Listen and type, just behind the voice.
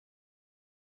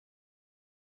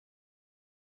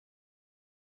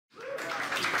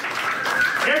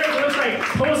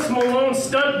Malone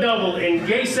stunt double in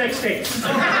gay sex tapes.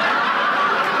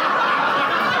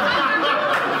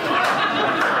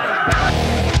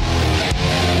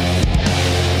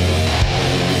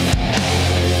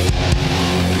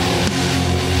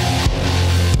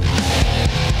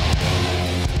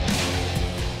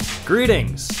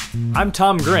 Greetings, I'm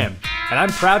Tom Grimm, and I'm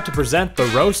proud to present the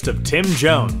Roast of Tim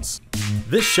Jones.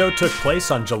 This show took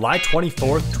place on July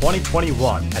 24th,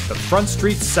 2021 at the Front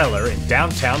Street Cellar in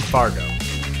downtown Fargo.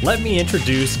 Let me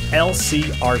introduce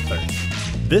L.C. Arthur.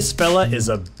 This fella is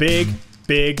a big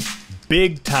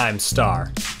time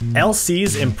star.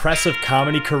 L.C.'s impressive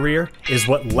comedy career is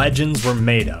what legends were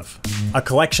made of. A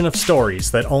collection of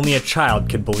stories that only a child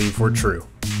could believe were true.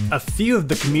 A few of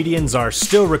the comedians are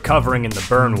still recovering in the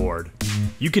burn ward.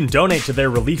 You can donate to their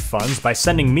relief funds by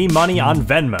sending me money on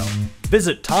Venmo.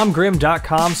 Visit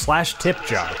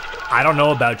tomgrimm.com/tipjar. I don't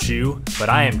know about you, but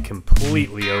I am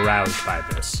completely aroused by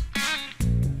this.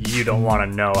 You don't want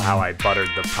to know how I buttered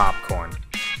the popcorn.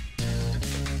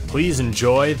 Please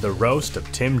enjoy the Roast of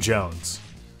Tim Jones.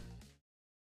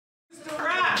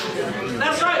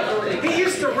 That's right, he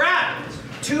used to wrap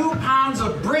 2 pounds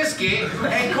of brisket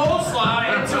and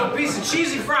coleslaw into a piece of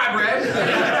cheesy fry bread and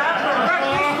have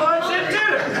breakfast, lunch, and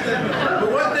dinner.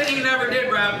 But one thing he never did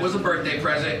wrap was a birthday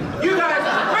present. You guys,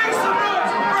 make some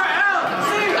noise for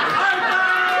L.C.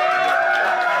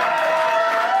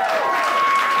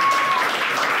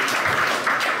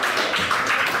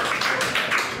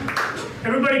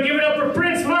 Everybody give it up for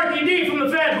Prince Marquay from the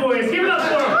Fat Boys. Give it up for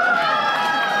him.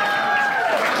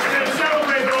 We're gonna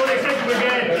celebrate, bro. They think we're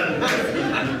dead.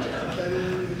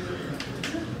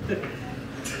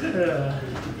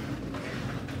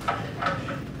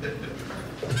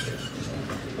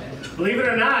 Believe it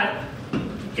or not,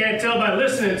 you can't tell by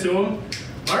listening to him,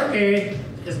 Marquay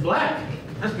is black.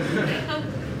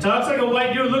 Talks like a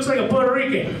white dude, looks like a Puerto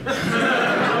Rican. I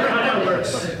don't know how that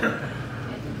works.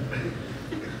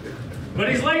 But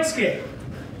he's light-skinned,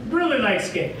 really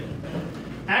light-skinned.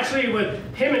 Actually, with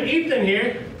him and Ethan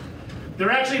here, they're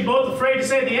actually both afraid to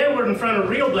say the N-word in front of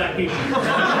real black people.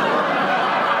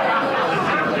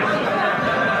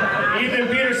 Ethan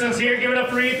Pederson's here, give it up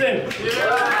for Ethan.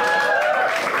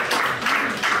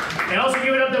 And also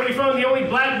give it up that we found the only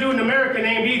black dude in America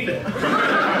named Ethan.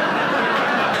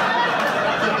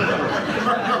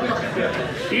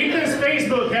 Ethan's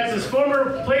Facebook has his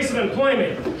former place of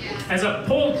employment as a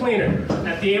pole cleaner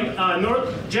at the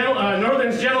Northern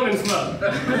Gentlemen's Club.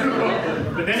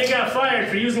 But then he got fired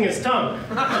for using his tongue.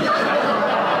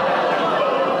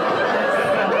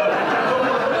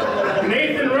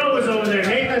 Nathan Rowe is over there.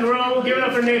 Nathan Rowe, give it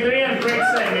up for Nathan. He had a great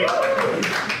set, Nathan.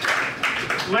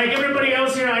 Like everybody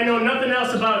else here, I know nothing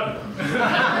else about you.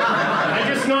 I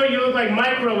just know you look like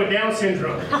Micro with Down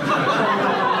syndrome.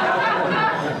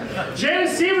 Jen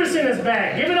Syverson is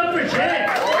back. Give it up for Jen.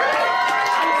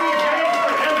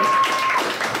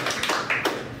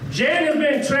 Jen has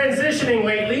been transitioning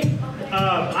lately.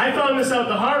 I found this out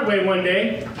the hard way one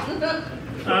day.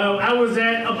 I was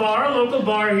at a bar, a local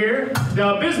bar here,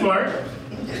 the Bismarck,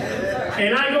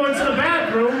 and I go into the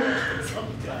bathroom,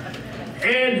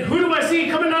 and who do I see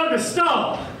coming out of the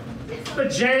stall?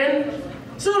 But Jen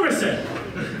Syverson,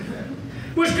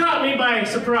 which caught me by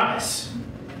surprise.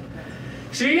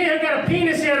 She ain't got a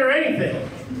penis yet or anything.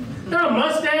 Not a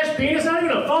mustache, penis, not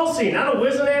even a falsie, not a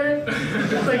Whizzinator.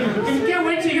 It's like, you can't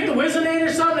wait till you get the Whizzinator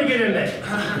or something to get in there.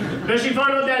 But she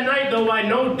found out that night, though, why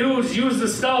no dudes use the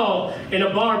stall in a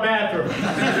bar bathroom.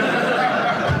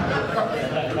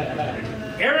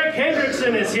 Eric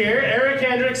Hendrickson is here. Eric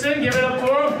Hendrickson, give it up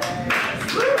for him.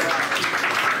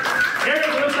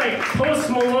 Eric looks like Post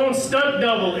Malone stunt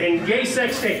double in gay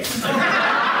sex tapes.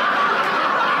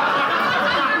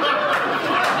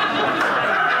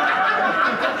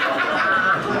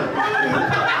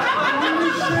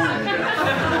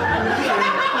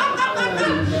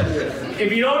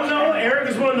 If you don't know, Eric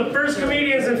is one of the first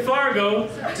comedians in Fargo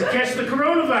to catch the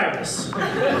coronavirus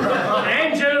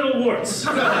and genital warts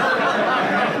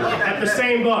at the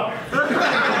same bar.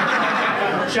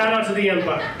 Shout out to the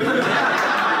Empire.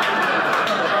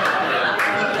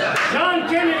 John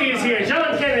Kennedy is here.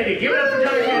 John Kennedy. Give it up for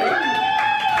John Kennedy.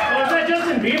 Oh, is that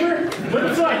Justin Bieber? What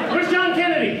the fuck? Where's John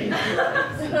Kennedy?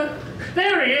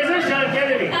 There he is. There's John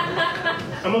Kennedy.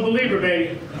 I'm a believer,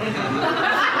 baby.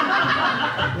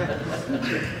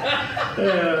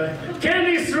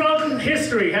 Kennedys throughout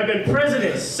history have been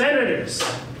presidents, senators,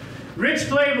 rich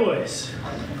playboys.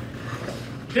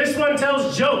 This one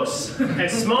tells jokes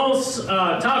at small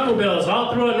Taco Bells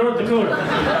all throughout North Dakota.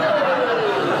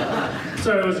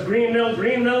 Sorry, it was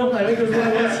Greenville? I think it was what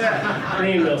it was.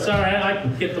 Greenville. Sorry, I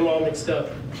get them all mixed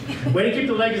up. Way to keep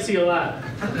the legacy alive.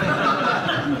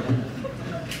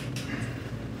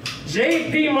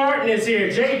 J.P. Martin is here.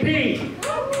 J.P.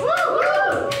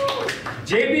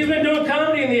 JP's been doing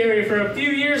comedy in the area for a few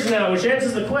years now, which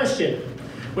answers the question.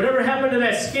 Whatever happened to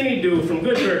that skinny dude from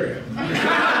Good Burger?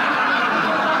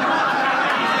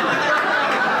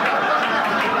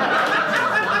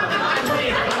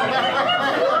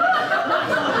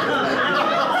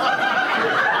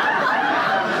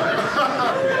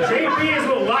 JP is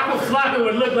what Waka Flocka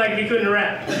would look like if he couldn't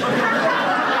rap.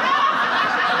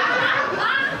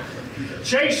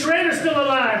 Chase Schrader's still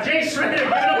alive. Chase Schrader,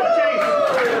 get up for Chase.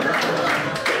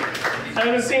 I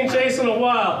haven't seen Chase in a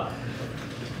while.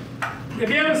 If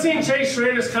you haven't seen Chase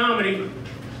Schrader's comedy,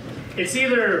 it's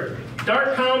either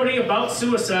dark comedy about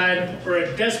suicide or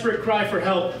a desperate cry for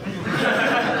help.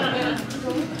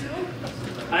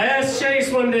 I asked Chase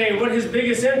one day what his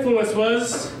biggest influence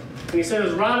was, and he said it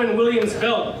was Robin Williams'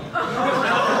 belt. But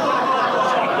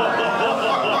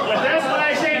that's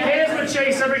why I shake hands with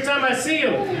Chase every time I see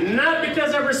him. Not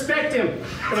because I respect him,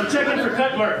 but I'm checking for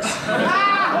cut marks.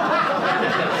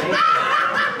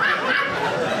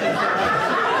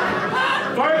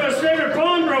 Fargo's favorite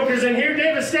pawnbroker's in here,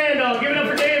 David Standal. Give it up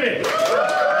for David.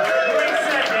 Great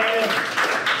set, David.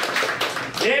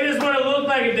 David is what it looked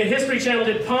like if the History Channel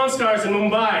did Pawn Stars in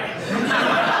Mumbai.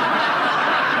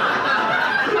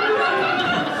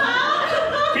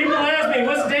 People ask me,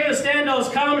 what's David Standal's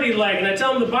comedy like? And I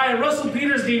tell them to buy a Russell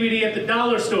Peters DVD at the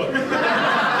dollar store.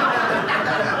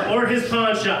 Or his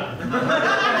pawn shop.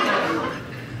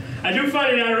 I do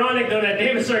find it ironic, though, that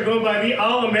David started going by the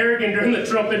All-American during the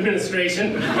Trump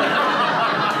administration. It's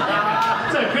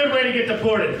a good way to get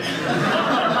deported.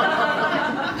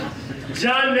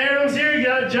 John Narum's here.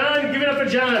 John, give it up for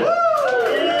John.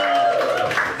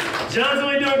 John's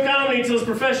only doing comedy until his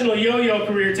professional yo-yo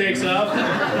career takes off.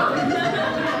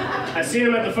 I seen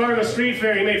him at the Fargo Street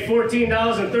Fair. He made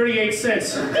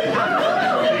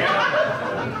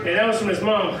 $14.38. Yeah, that was from his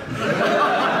mom.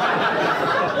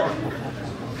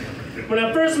 When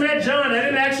I first met John, I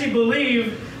didn't actually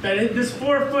believe that this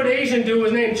 4-foot Asian dude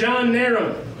was named John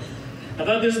Narum. I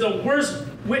thought this is the worst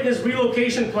witness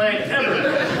relocation plan ever.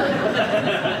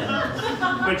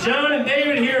 But John and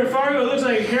David here in Fargo, it looks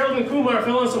like Harold and Kumar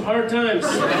fell on some hard times.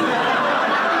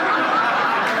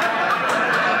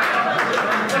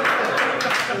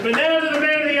 But now to the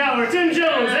man of the hour, Tim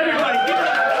Jones, everybody. Give it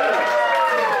up.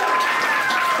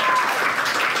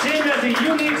 Tim has a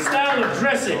unique style of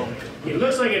dressing. He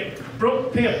looks like a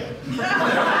broke pimp.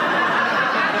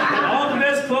 All the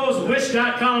best clothes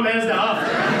Wish.com has to offer.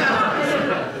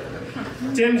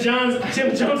 Tim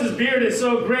Jones's beard is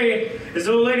so gray, his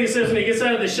old lady says when he gets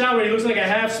out of the shower, he looks like a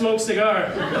half-smoked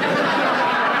cigar.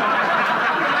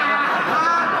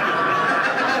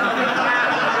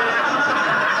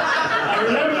 I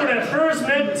remember when I first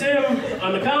met Tim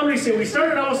on the comedy scene. We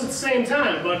started almost at the same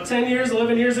time, about 10 years,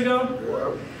 11 years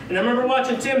ago. And I remember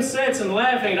watching Tim's sets and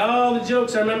laughing at all the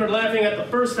jokes I remember laughing at the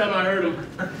first time I heard him.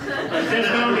 On Dead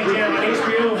Comedy Jam on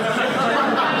HBO.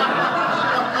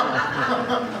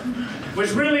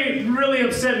 Which really, really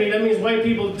upset me. That means white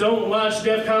people don't watch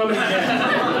Def Comedy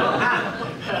Jam.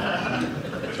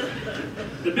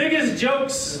 The biggest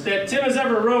jokes that Tim has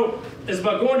ever wrote is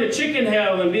about going to chicken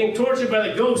hell and being tortured by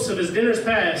the ghosts of his dinners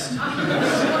past.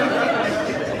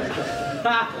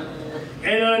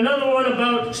 And another one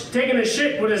about taking a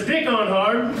shit with his dick on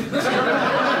hard.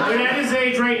 But at his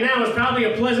age right now, it's probably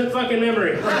a pleasant fucking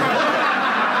memory.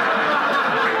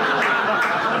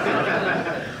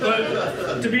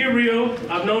 But to be real,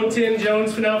 I've known Tim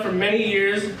Jones for many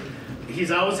years. He's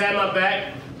always had my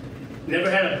back. Never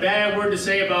had a bad word to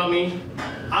say about me.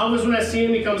 Always when I see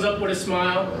him, he comes up with a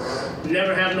smile.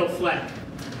 Never have no flack.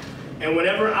 And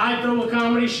whenever I throw a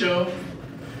comedy show,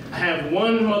 I have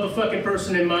one motherfucking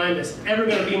person in mind that's ever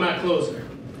gonna be my closer.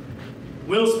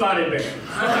 Will Spotted Bear. But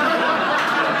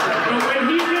when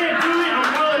he can't do it,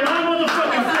 I'm calling my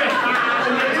motherfucking friend.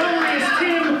 And the number is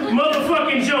Tim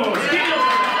motherfucking Jones. Give it up.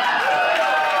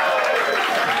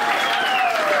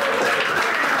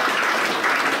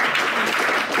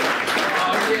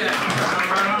 Oh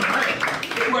yeah. All right.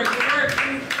 Good work, good work.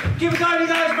 Give it up, you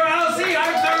guys, for LC.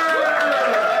 I'm sorry.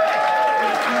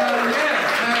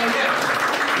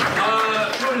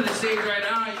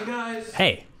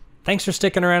 Hey, thanks for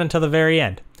sticking around until the very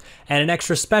end. And an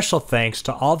extra special thanks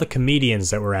to all the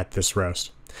comedians that were at this roast.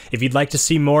 If you'd like to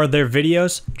see more of their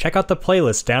videos, check out the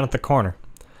playlist down at the corner.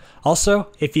 Also,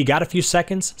 if you got a few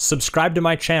seconds, subscribe to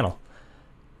my channel.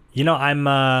 You know, I'm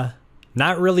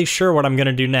not really sure what I'm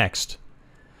gonna do next.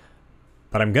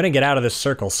 But I'm gonna get out of this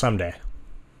circle someday.